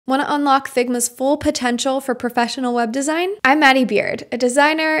Want to unlock Figma's full potential for professional web design? I'm Maddie Beard, a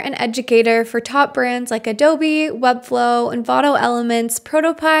designer and educator for top brands like Adobe, Webflow, Envato Elements,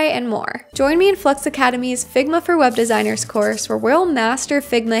 Protopie, and more. Join me in Flux Academy's Figma for Web Designers course, where we'll master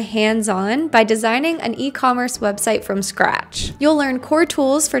Figma hands-on by designing an e-commerce website from scratch. You'll learn core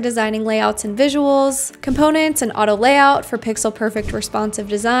tools for designing layouts and visuals, components and auto layout for pixel-perfect responsive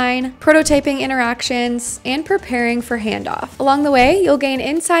design, prototyping interactions, and preparing for handoff. Along the way, you'll gain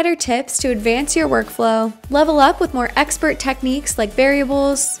insider tips to advance your workflow, level up with more expert techniques like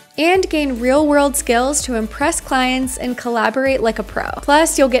variables, and gain real-world skills to impress clients and collaborate like a pro.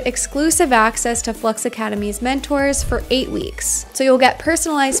 Plus, you'll get exclusive access to Flux Academy's mentors for 8 weeks. So you'll get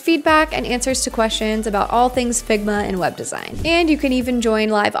personalized feedback and answers to questions about all things Figma and web design. And you can even join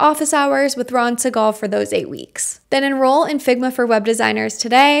live office hours with Ron Segal for those 8 weeks. Then enroll in Figma for Web Designers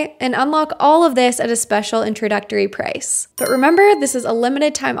today and unlock all of this at a special introductory price. But remember, this is a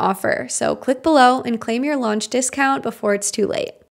limited time offer, so click below and claim your launch discount before it's too late.